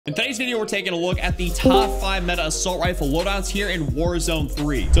In today's video, we're taking a look at the top 5 meta assault rifle loadouts here in Warzone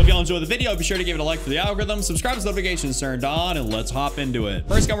 3. So if y'all enjoyed the video, be sure to give it a like for the algorithm, subscribe with notifications turned on, and let's hop into it.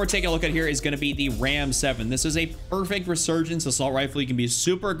 First gun we're taking a look at here is going to be the Ram 7. This is a perfect resurgence assault rifle. You can be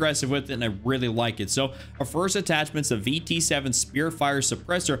super aggressive with it, and I really like it. So our first attachment's the VT7 Spear Fire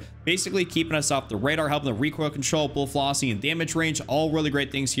Suppressor, basically keeping us off the radar, helping the recoil control, bullet velocity, and damage range. All really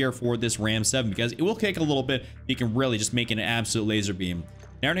great things here for this Ram 7 because it will kick a little bit. You can really just make it an absolute laser beam.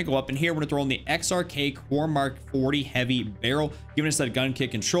 Now we're going to go up in here. We're going to throw in the XRK Core Mark 40 Heavy Barrel, giving us that gun kick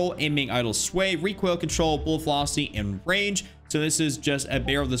control, aiming idle sway, recoil control, bullet velocity, and range. So this is just a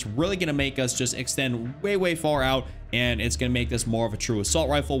barrel that's really going to make us just extend way far out, and it's going to make this more of a true assault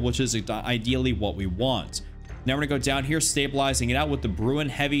rifle, which is ideally what we want. Now we're going to go down here, stabilizing it out with the Bruin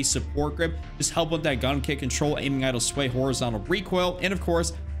Heavy Support Grip. Just help with that gun kick control, aiming idle sway, horizontal recoil, and of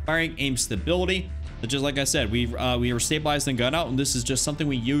course, firing aim stability. But just like I said, we are stabilizing the gun out, and this is just something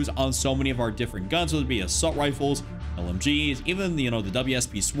we use on so many of our different guns, whether it be assault rifles, LMGs, even the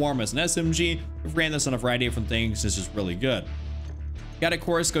WSP Swarm as an SMG. We've ran this on a variety of different things. It's just really good. Got to, of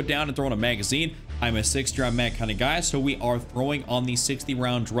course, go down and throw in a magazine. I'm a 60-round mag kind of guy, so we are throwing on the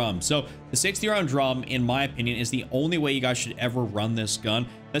 60-round drum. So the 60-round drum, in my opinion, is the only way you guys should ever run this gun.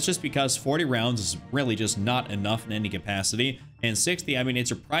 That's just because 40 rounds is really just not enough in any capacity. And 60, I mean, it's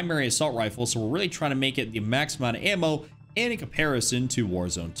your primary assault rifle, so we're really trying to make it the max amount of ammo in comparison to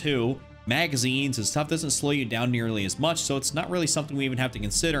Warzone 2. Magazines and stuff doesn't slow you down nearly as much, so it's not really something we even have to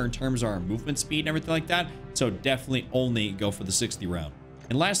consider in terms of our movement speed and everything like that. So definitely only go for the 60 round.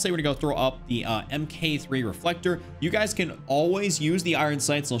 And lastly, we're gonna go throw up the MK3 reflector. You guys can always use the iron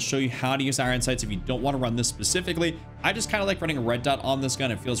sights. I'll show you how to use iron sights if you don't want to run this specifically. I just kind of like running a red dot on this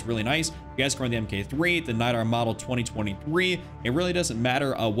gun. It feels really nice. You guys can run the MK3, the Night Arm Model 2023. It really doesn't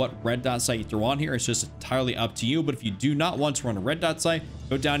matter what red dot sight you throw on here. It's just entirely up to you. But if you do not want to run a red dot sight,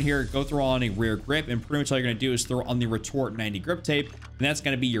 go down here, go throw on a rear grip, and pretty much all you're gonna do is throw on the Retort 90 grip tape, and that's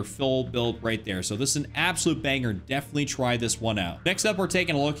gonna be your full build right there. So this is an absolute banger. Definitely try this one out. Next up, we're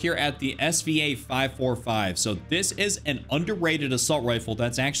taking a look here at the SVA 545. So this is an underrated assault rifle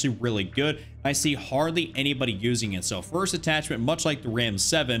that's actually really good. I see hardly anybody using it. So first attachment, much like the Ram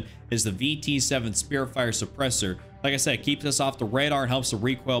 7, is the VT7 Spear Fire Suppressor. Like I said, it keeps us off the radar and helps the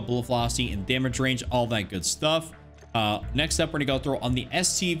recoil, bullet velocity, and damage range, all that good stuff. Next up, we're gonna go throw on the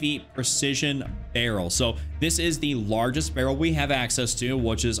STV Precision Barrel. So this is the largest barrel we have access to,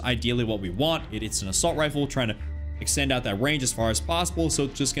 which is ideally what we want. It's an assault rifle trying to extend out that range as far as possible, so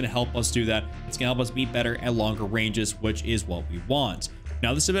it's just going to help us do that. It's going to help us be better at longer ranges, which is what we want.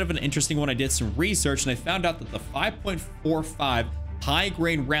 Now, this is a bit of an interesting one. I did some research, and I found out that the 5.45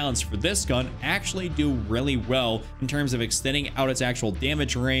 high-grade rounds for this gun actually do really well in terms of extending out its actual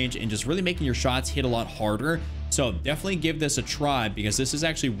damage range and just really making your shots hit a lot harder. So definitely give this a try because this is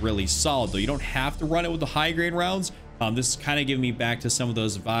actually really solid, though. You don't have to run it with the high-grade rounds. This is kind of giving me back to some of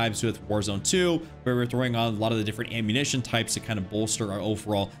those vibes with Warzone 2, where we're throwing on a lot of the different ammunition types to kind of bolster our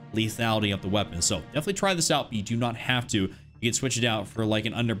overall lethality of the weapon. So definitely try this out, but you do not have to. You can switch it out for like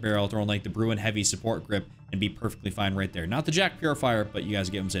an underbarrel, throw in like the Bruin Heavy Support Grip, and be perfectly fine right there. Not the Jack Purifier, but you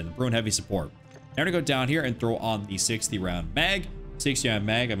guys get what I'm saying, the Bruin Heavy Support. Now we're gonna go down here and throw on the 60 round mag. 60 round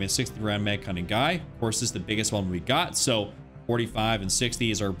mag, I'm a 60 round mag kind of guy. Of course, this is the biggest one we got, so 45 and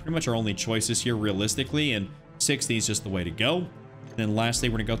 60s are pretty much our only choices here realistically, and 60 is just the way to go. And then lastly,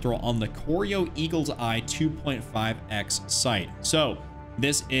 we're gonna go throw on the Corio Eagle's Eye 2.5x sight. So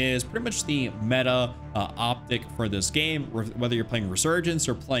this is pretty much the meta optic for this game. Whether you're playing Resurgence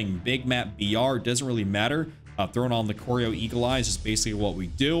or playing big map BR, doesn't really matter. Throwing on the Corio Eagle Eyes is basically what we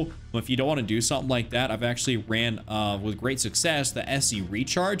do. But if you don't want to do something like that, I've actually ran with great success the SE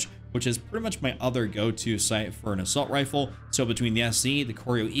Recharge, which is pretty much my other go-to sight for an assault rifle. So between the SE, the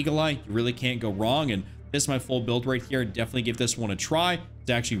Corio Eagle Eye, you really can't go wrong. And this is my full build right here. Definitely give this one a try. It's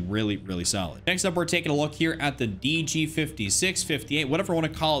actually really solid. Next up, we're taking a look here at the DG56, 58, whatever I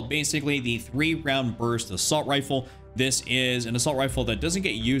want to call it, basically the 3-round burst assault rifle. This is an assault rifle that doesn't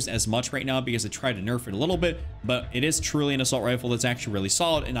get used as much right now because I tried to nerf it a little bit, but it is truly an assault rifle that's actually really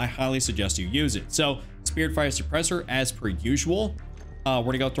solid, and I highly suggest you use it. So, Spear Fire Suppressor, as per usual. We're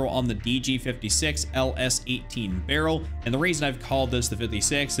gonna go throw on the DG56 LS18 barrel, and the reason I've called this the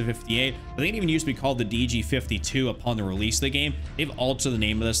 56, the 58, I think it even used to be called the DG52 upon the release of the game. They've altered the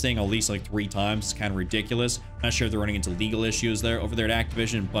name of this thing at least like 3 times. It's kind of ridiculous. Not sure if they're running into legal issues there over there at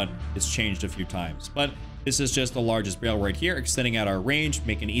Activision, but it's changed a few times. But this is just the largest barrel right here, extending out our range,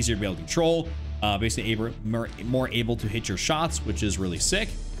 making it easier to be able to control, basically more able to hit your shots, which is really sick.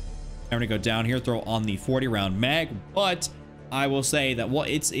 I'm gonna go down here, throw on the 40 round mag, but I will say that, well,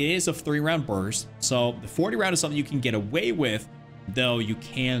 it is a 3-round burst, so the 40 round is something you can get away with though you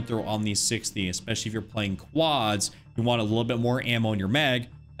can throw on the 60, especially if you're playing quads. You want a little bit more ammo in your mag.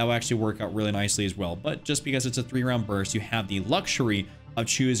 That will actually work out really nicely as well. But just because it's a 3-round burst, you have the luxury of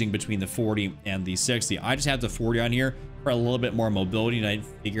choosing between the 40 and the 60. I just have the 40 on here for a little bit more mobility, and I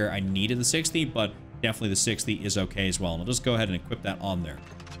didn't figure I needed the 60, but definitely the 60 is okay as well. And I'll just go ahead and equip that on there.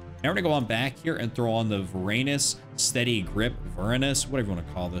 Now we're gonna go on back here and throw on the Varanus Steady Grip, Varanus, whatever you want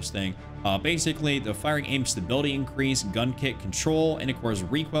to call this thing. Basically, the firing aim stability increase, gun kick control, and of course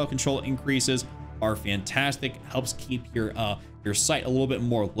recoil control increases are fantastic. Helps keep your sight a little bit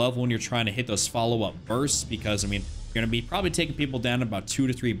more level when you're trying to hit those follow-up bursts, because I mean, you're gonna be probably taking people down about 2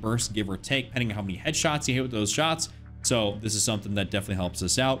 to 3 bursts, give or take, depending on how many headshots you hit with those shots. So this is something that definitely helps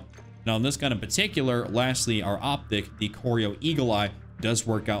us out. Now on this gun in particular, lastly, our optic, the Choreo Eagle Eye, does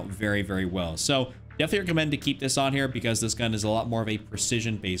work out very, very well. So definitely recommend to keep this on here, because this gun is a lot more of a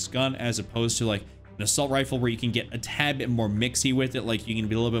precision-based gun as opposed to like an assault rifle where you can get a tad bit more mixy with it. Like you can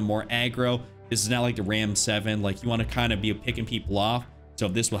be a little bit more aggro. This is not like the Ram 7. Like you want to kind of be picking people off. So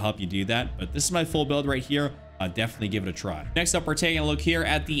this will help you do that. But this is my full build right here. Definitely give it a try. Next up, we're taking a look here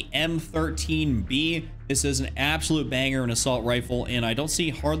at the M13B. This is an absolute banger, an assault rifle, and I don't see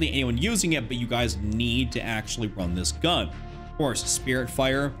hardly anyone using it, but you guys need to actually run this gun. Of course, Spirit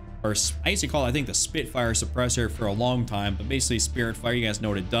Fire, or I used to call it, I think, the Spitfire suppressor for a long time, but basically Spirit Fire, you guys know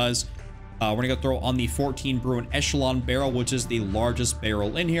what it does. We're gonna go throw on the 14 Bruin Echelon barrel, which is the largest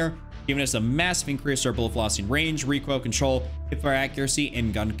barrel in here, giving us a massive increase to our bullet velocity range, recoil control, hipfire accuracy,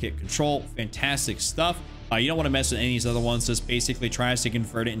 and gun kick control. Fantastic stuff. You don't want to mess with any of these other ones. This basically tries to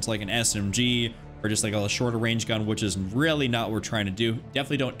convert it into like an SMG or just like a shorter range gun, which is really not what we're trying to do.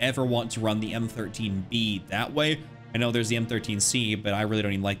 Definitely don't ever want to run the M13B that way. I know there's the M13C, but I really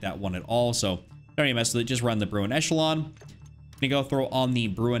don't even like that one at all. So don't even mess with it. Just run the Bruin Echelon. Gonna go throw on the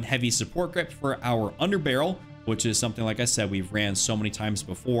Bruin Heavy Support Grip for our underbarrel, which is something, like I said, we've ran so many times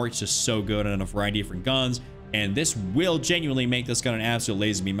before. It's just so good on a variety of different guns. And this will genuinely make this gun an absolute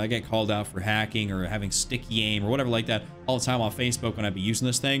laser beam. I get called out for hacking or having sticky aim or whatever like that all the time on Facebook when I be using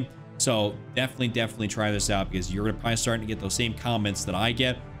this thing. So definitely try this out, because you're probably starting to get those same comments that I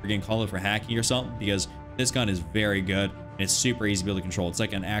get. You're getting called out for hacking or something, because this gun is very good and it's super easy to be able to control. It's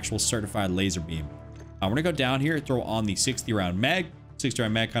like an actual certified laser beam. We're gonna go down here, throw on the 60 round mag, 60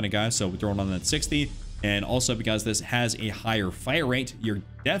 round mag kind of guy. So we're throwing on that 60. And also because this has a higher fire rate, you're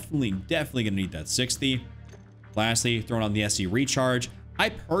definitely gonna need that 60. Lastly, throwing on the SE Recharge. I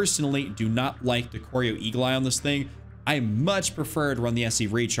personally do not like the Choreo Eagle Eye on this thing. I much prefer to run the SE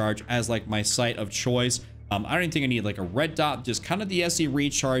Recharge as like my sight of choice. I don't even think I need like a red dot, just kind of the SE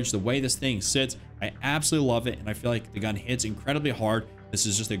Recharge, the way this thing sits. I absolutely love it, and I feel like the gun hits incredibly hard. This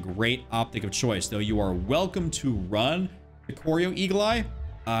is just a great optic of choice. Though you are welcome to run the Choreo Eagle Eye,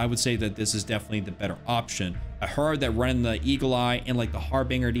 I would say that this is definitely the better option. I heard that running the Eagle Eye and like the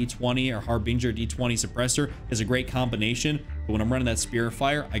Harbinger D20 or Harbinger D20 suppressor is a great combination. But when I'm running that Spirit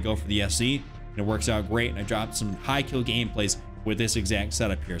Fire, I go for the SE, and it works out great. And I dropped some high kill gameplays with this exact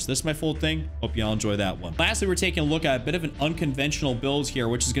setup here. So this is my full thing. Hope you all enjoy that one. Lastly, we're taking a look at a bit of an unconventional build here,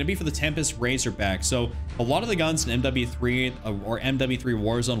 which is going to be for the Tempest Razorback. So a lot of the guns in MW3 or MW3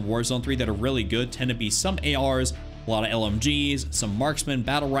 Warzone, Warzone 3 that are really good tend to be some ARs, a lot of LMGs, some marksman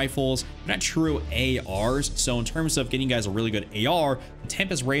battle rifles. They're not true ARs. So in terms of getting you guys a really good AR, the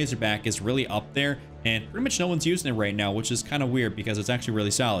Tempest Razorback is really up there, and pretty much no one's using it right now, which is kind of weird because it's actually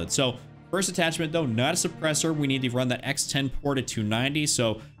really solid. So first attachment though, not a suppressor. We need to run that X10 port at 290.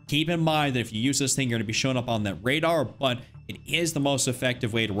 So keep in mind that if you use this thing, you're going to be showing up on that radar, but it is the most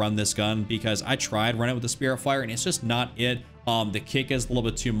effective way to run this gun, because I tried running it with the Spirit Fire and it's just not it. The kick is a little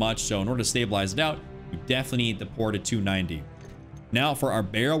bit too much. So in order to stabilize it out, you definitely need the port at 290. Now for our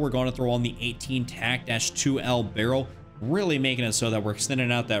barrel, we're going to throw on the 18 TAC-2L barrel, really making it so that we're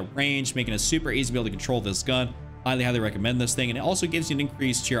extending out that range, making it super easy to be able to control this gun. Highly recommend this thing. And it also gives you an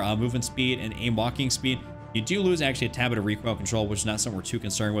increase to your movement speed and aim walking speed. You do lose actually a tad bit of recoil control, which is not something we're too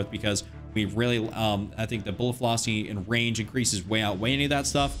concerned with, because we really, I think the bullet velocity and range increases way outweigh any of that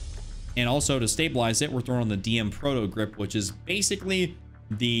stuff. And also to stabilize it, we're throwing on the DM Proto Grip, which is basically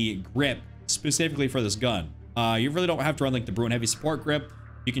the grip specifically for this gun. You really don't have to run like the Bruin Heavy Support Grip.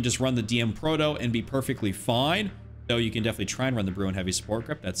 You can just run the DM Proto and be perfectly fine. Though you can definitely try and run the Bruin Heavy Support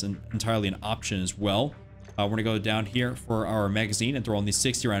Grip. That's entirely an option as well. We're gonna go down here for our magazine and throw on the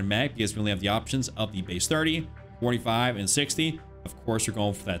 60 round mag, because we only have the options of the base 30, 45, and 60. Of course, we're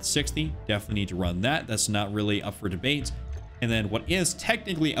going for that 60. Definitely need to run that. That's not really up for debate. And then what is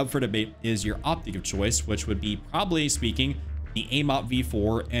technically up for debate is your optic of choice, which would be, probably speaking, the AIM-OP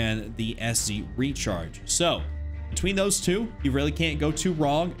V4 and the SZ Recharge. So between those two, you really can't go too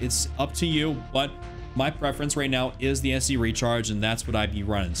wrong. It's up to you, but my preference right now is the SC recharge, and that's what I'd be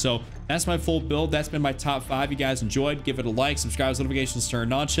running. So that's my full build. That's been my top 5. You guys enjoyed, give it a like, subscribe, notifications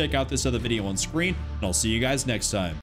turned on, check out this other video on screen, and I'll see you guys next time.